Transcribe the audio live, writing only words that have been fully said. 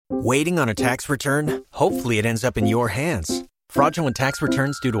Waiting on a tax return? Hopefully it ends up in your hands. Fraudulent tax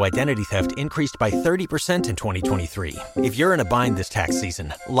returns due to identity theft increased by 30% in 2023. If you're in a bind this tax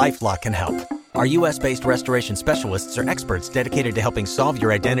season, LifeLock can help. Our U.S.-based restoration specialists are experts dedicated to helping solve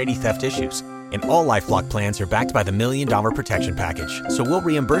your identity theft issues. And all LifeLock plans are backed by the $1 Million Protection Package. So we'll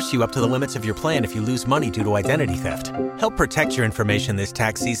reimburse you up to the limits of your plan if you lose money due to identity theft. Help protect your information this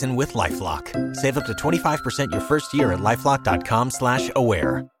tax season with LifeLock. Save up to 25% your first year at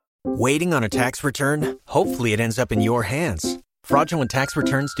LifeLock.com/aware. Waiting on a tax return? Hopefully it ends up in your hands. Fraudulent tax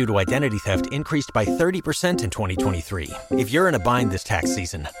returns due to identity theft increased by 30% in 2023. If you're in a bind this tax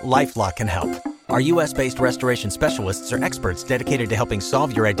season, LifeLock can help. Our U.S.-based restoration specialists are experts dedicated to helping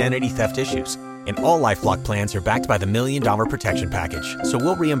solve your identity theft issues. And all LifeLock plans are backed by the $1 Million Protection Package. So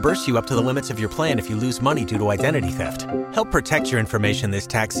we'll reimburse you up to the limits of your plan if you lose money due to identity theft. Help protect your information this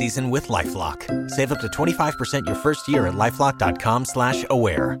tax season with LifeLock. Save up to 25% your first year at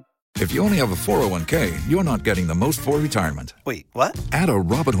LifeLock.com/aware. If you only have a 401k, you're not getting the most for retirement. Wait, what? Add a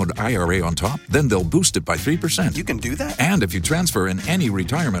Robinhood IRA on top, then they'll boost it by 3%. You can do that? And if you transfer in any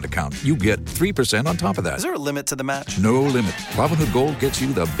retirement account, you get 3% on top of that. Is there a limit to the match? No limit. Robinhood Gold gets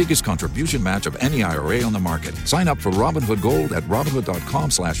you the biggest contribution match of any IRA on the market. Sign up for Robinhood Gold at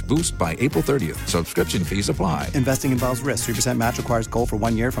Robinhood.com/boost by April 30th. Subscription fees apply. Investing involves risk. 3% match requires gold for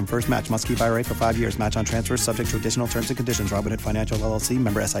 1 year from first match. Must keep IRA for 5 years. Match on transfers subject to additional terms and conditions. Robinhood Financial LLC.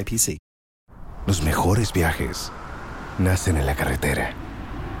 Member SIPC. Los mejores viajes nacen en la carretera,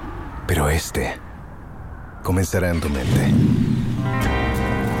 pero este comenzará en tu mente.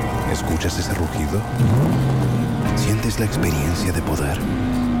 ¿Escuchas ese rugido? ¿Sientes la experiencia de poder?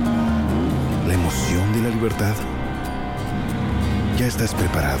 ¿La emoción de la libertad? Ya estás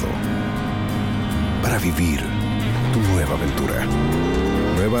preparado para vivir tu nueva aventura.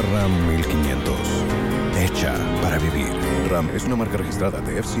 Nueva RAM 1500, hecha para vivir. RAM es una marca registrada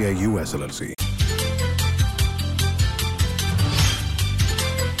de FCA US LLC.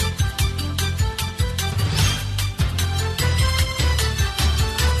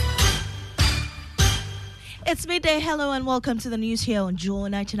 It's midday. Hello and welcome to the news here on Joy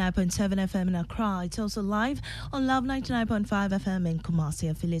 99.7 FM in Accra. It's also live on Love 99.5 FM in Kumasi,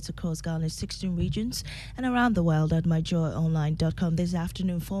 affiliates across Ghana's 16 regions and around the world at myjoyonline.com. This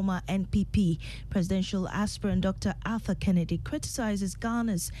afternoon, former NPP presidential aspirant Dr. Arthur Kennedy criticizes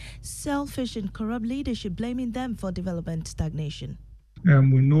Ghana's selfish and corrupt leadership, blaming them for development stagnation.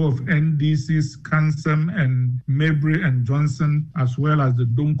 We know of NDC's Kansam and Mabry and Johnson, as well as the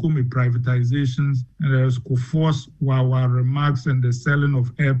Donkome privatizations, and there's Kofor's Wawa remarks and the selling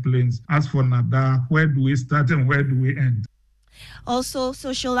of airplanes. As for Nada, where do we start and where do we end? Also,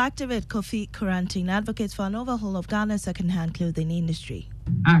 social activist Kofi Kurantine advocates for an overhaul of Ghana's second-hand clothing industry.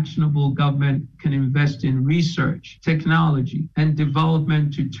 Actionable government can invest in research, technology, and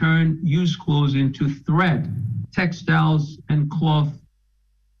development to turn used clothes into thread, textiles, and cloth.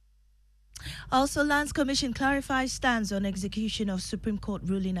 Also, Lands Commission clarifies stance on execution of Supreme Court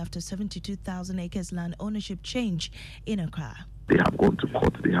ruling after 72,000 acres land ownership change in Accra. They have gone to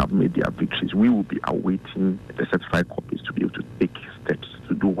court. They have made their victories. We will be awaiting the certified copies to be able to take steps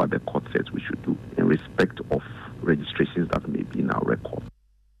to do what the court says we should do in respect of registrations that may be in our record.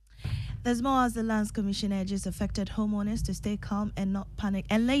 There's more as the Lands Commission urges affected homeowners to stay calm and not panic.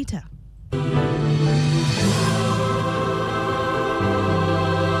 And later,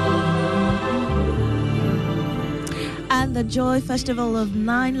 and the Joy Festival of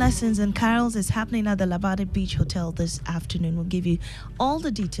 9 Lessons and Carols is happening at the Labade Beach Hotel this afternoon. We'll give you all the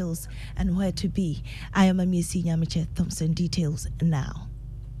details and where to be. I am Amiesi Nyamiche Thompson. Details now.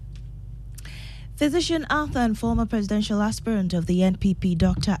 Physician Arthur and former presidential aspirant of the NPP,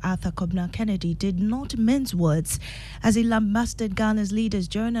 Dr. Arthur Kobna Kennedy, did not mince words as he lambasted Ghana's leaders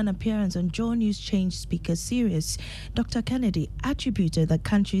during an appearance on Joy News Change Speaker Series. Dr. Kennedy attributed the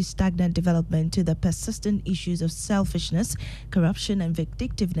country's stagnant development to the persistent issues of selfishness, corruption, and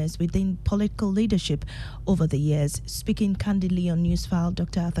vindictiveness within political leadership over the years. Speaking candidly on Newsfile,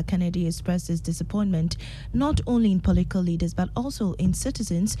 Dr. Arthur Kennedy expressed his disappointment not only in political leaders but also in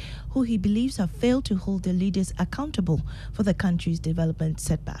citizens who he believes have failed to hold their leaders accountable for the country's development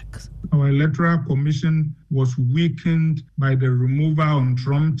setbacks. Our electoral commission was weakened by the removal on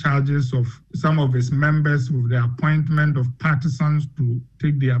Trump charges of some of its members with the appointment of partisans to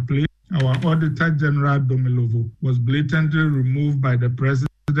take their place. Our Auditor General Domilovo was blatantly removed by the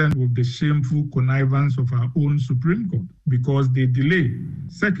president with the shameful connivance of our own Supreme Court because they delay.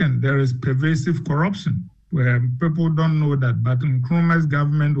 Second, there is pervasive corruption. People don't know that, but Nkrumah's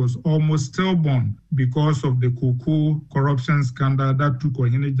government was almost stillborn because of the cocoa corruption scandal that took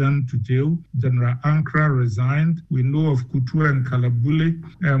Ohinijan to jail. General Ankara resigned. We know of Kutu and Kalabule,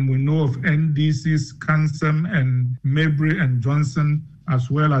 and we know of NDC's Kansem and Mabry and Johnson,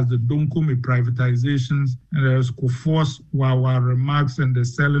 as well as the Donkumi privatizations, and there's Kofor's Wawa remarks and the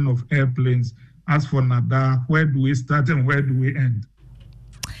selling of airplanes. As for Nada, where do we start and where do we end?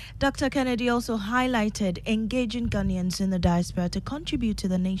 Dr. Kennedy also highlighted engaging Ghanaians in the diaspora to contribute to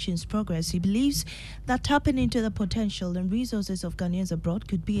the nation's progress. He believes that tapping into the potential and resources of Ghanaians abroad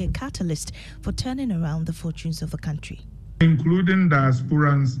could be a catalyst for turning around the fortunes of the country. Including the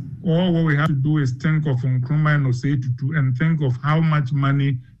aspirants, all what we have to do is think of Nkrumah and Osei Tutu and think of how much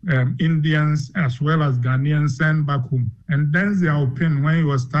money Indians as well as Ghanaians send back home. And Deng Xiaoping, when he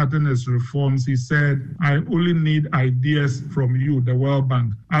was starting his reforms, he said, I only need ideas from you, the World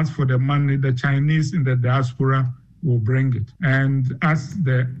Bank. As for the money, the Chinese in the diaspora will bring it. And as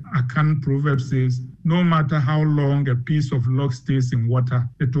the Akan proverb says, no matter how long a piece of log stays in water,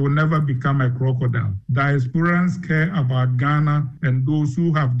 it will never become a crocodile. Diasporans care about Ghana, and those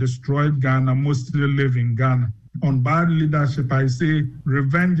who have destroyed Ghana mostly live in Ghana. On bad leadership, I say,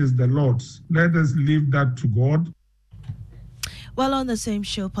 revenge is the Lord's. Let us leave that to God. While on the same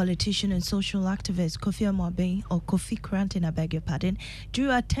show, politician and social activist Kofi Amoabe, or Kofi Krantin, I beg your pardon, drew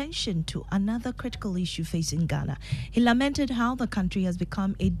attention to another critical issue facing Ghana. He lamented how the country has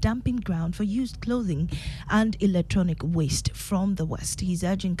become a dumping ground for used clothing and electronic waste from the West. He's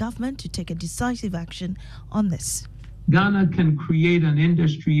urging government to take a decisive action on this. Ghana can create an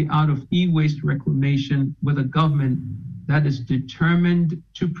industry out of e-waste reclamation with a government that is determined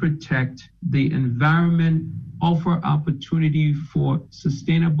to protect the environment, offer opportunity for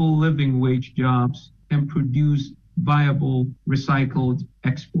sustainable living wage jobs, and produce viable recycled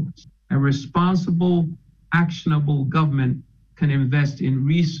exports. A responsible, actionable government can invest in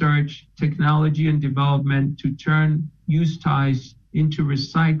research, technology, and development to turn used ties into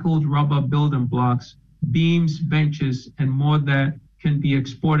recycled rubber building blocks, beams, benches, and more that can be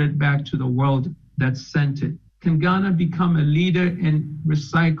exported back to the world that sent it. Can Ghana become a leader in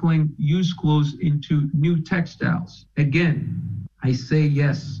recycling used clothes into new textiles? Again, I say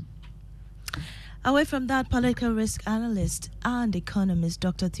yes. Away from that, political risk analyst and economist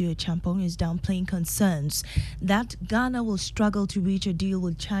Dr. Theo Champong is downplaying concerns that Ghana will struggle to reach a deal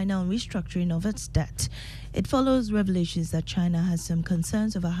with China on restructuring of its debt. It follows revelations that China has some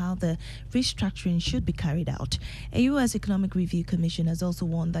concerns over how the restructuring should be carried out. A U.S. Economic Review Commission has also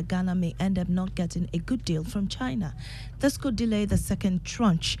warned that Ghana may end up not getting a good deal from China. This could delay the second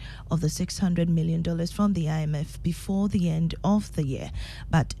tranche of the $600 million from the IMF before the end of the year.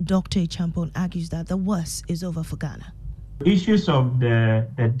 But Dr. Champong argues that the worst is over for Ghana. Issues of the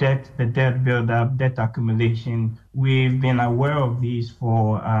debt build-up, debt accumulation, we've been aware of these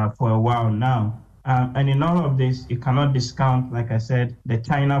for a while now. And in all of this, you cannot discount, like I said, the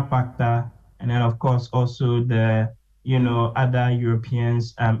China factor, and then of course also the other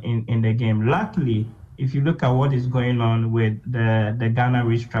Europeans in the game. Luckily, if you look at what is going on with the Ghana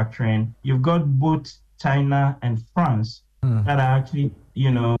restructuring, you've got both China and France that are actually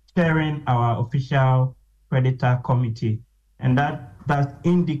chairing our official creditor committee, and that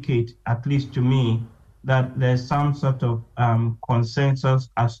indicate, at least to me, that there's some sort of consensus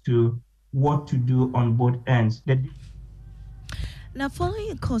as to what to do on both ends. Now,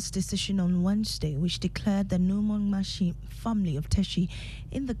 following a court's decision on Wednesday, which declared the Numong-Mashi family of Teshi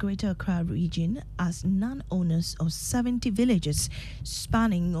in the Greater Accra region as non-owners of 70 villages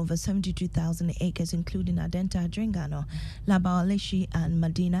spanning over 72,000 acres, including Adenta, Dringano, Labawaleshi, and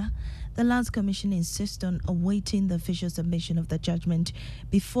Medina, the Lands Commission insists on awaiting the official submission of the judgment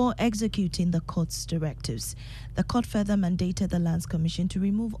before executing the court's directives. The court further mandated the Lands Commission to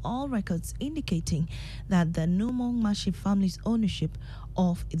remove all records indicating that the Numong-Mashi family's ownership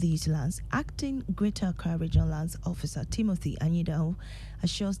of these lands. Acting Greater Accra Regional Lands Officer Timothy Anyidao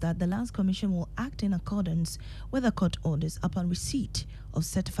assures that the Lands Commission will act in accordance with the court orders upon receipt of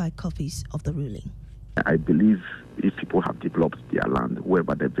certified copies of the ruling. I believe if people have developed their land,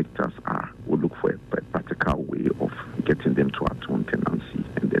 wherever the victors are, we'll look for a practical way of getting them to atone tenancy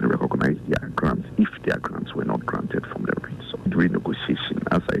and then recognize their grants if their grants were not granted from the REIT. So during negotiation,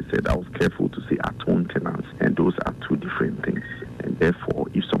 as I said, I was careful to say atone tenants, and those are two different things. And therefore,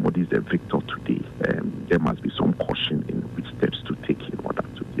 if somebody is a victor today, there must be some caution in which steps to take in order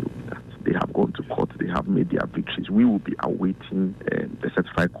to deal with that. They have gone to court, they have made their victories. We will be awaiting the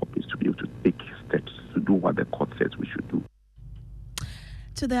certified copies to be able to take steps to do what the court says we should do.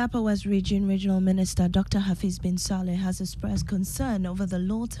 to the Upper West Region, Regional Minister Dr. Hafiz bin Saleh has expressed concern over the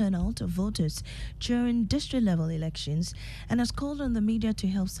low turnout of voters during district-level elections and has called on the media to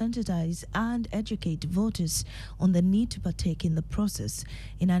help sensitize and educate voters on the need to partake in the process.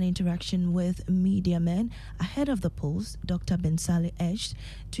 In an interaction with media men ahead of the polls, Dr. bin Saleh urged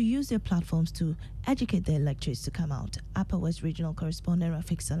to use their platforms to educate the electors to come out. Upper West Regional Correspondent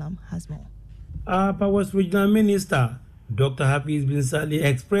Rafiq Salam has more. Upper West Regional Minister Dr. Hafiz bin Saleh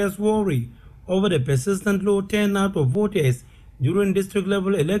expressed worry over the persistent low turnout of voters during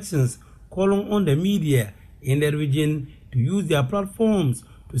district-level elections, calling on the media in the region to use their platforms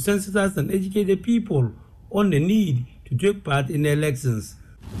to sensitize and educate the people on the need to take part in the elections.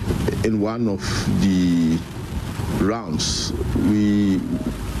 In one of the rounds, the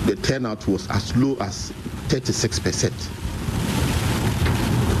turnout was as low as 36%.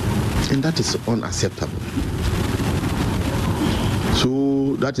 And that is unacceptable.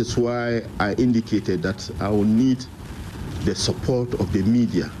 So that is why I indicated that I will need the support of the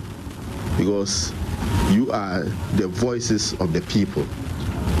media, because you are the voices of the people.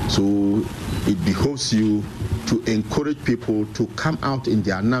 So it behoves you to encourage people to come out in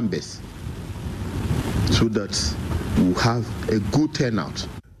their numbers so that we have a good turnout.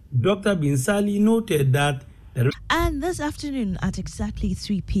 Dr. bin Saleh noted that and this afternoon at exactly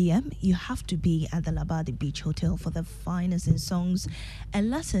 3 p.m., you have to be at the Labadi Beach Hotel for the finest in songs and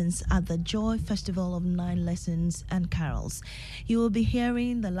lessons at the Joy Festival of 9 Lessons and Carols. You will be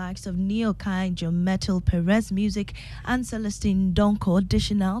hearing the likes of Neo Kai, John Metal, Perez Music, and Celestine Donko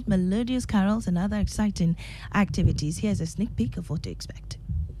dishing out melodious carols and other exciting activities. Here's a sneak peek of what to expect.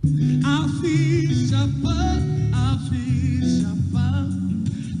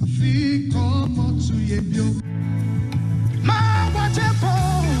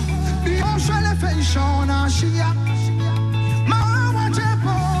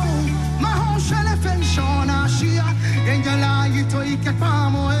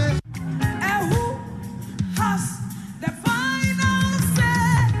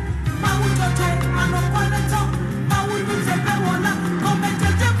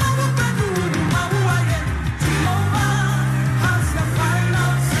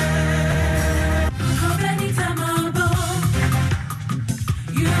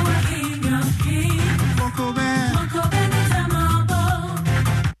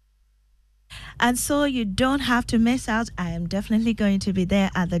 And so you don't have to miss out. I am definitely going to be there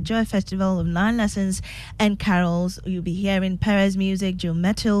at the Joy Festival of 9 Lessons and Carols. You'll be hearing Perez Music, Joe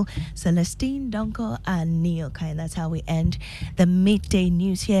Metal, Celestine Donko, and Neo Kai. That's how we end the midday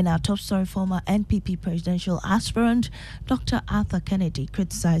news here in our top story. Former NPP presidential aspirant Dr. Arthur Kennedy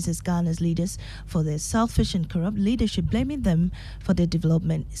criticizes Ghana's leaders for their selfish and corrupt leadership, blaming them for the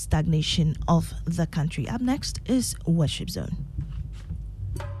development stagnation of the country. Up next is Worship Zone.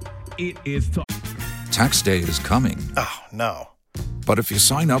 It is Tax day is coming. Oh, no. But if you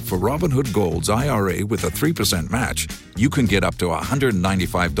sign up for Robinhood Gold's IRA with a 3% match, you can get up to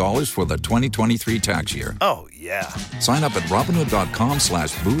 $195 for the 2023 tax year. Oh, yeah. Sign up at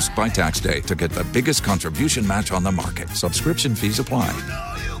Robinhood.com/boost by tax day to get the biggest contribution match on the market. Subscription fees apply.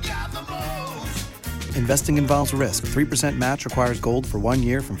 Investing involves risk. 3% match requires gold for 1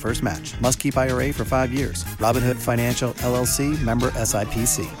 year from first match. Must keep IRA for 5 years. Robinhood Financial, LLC, member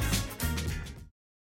SIPC.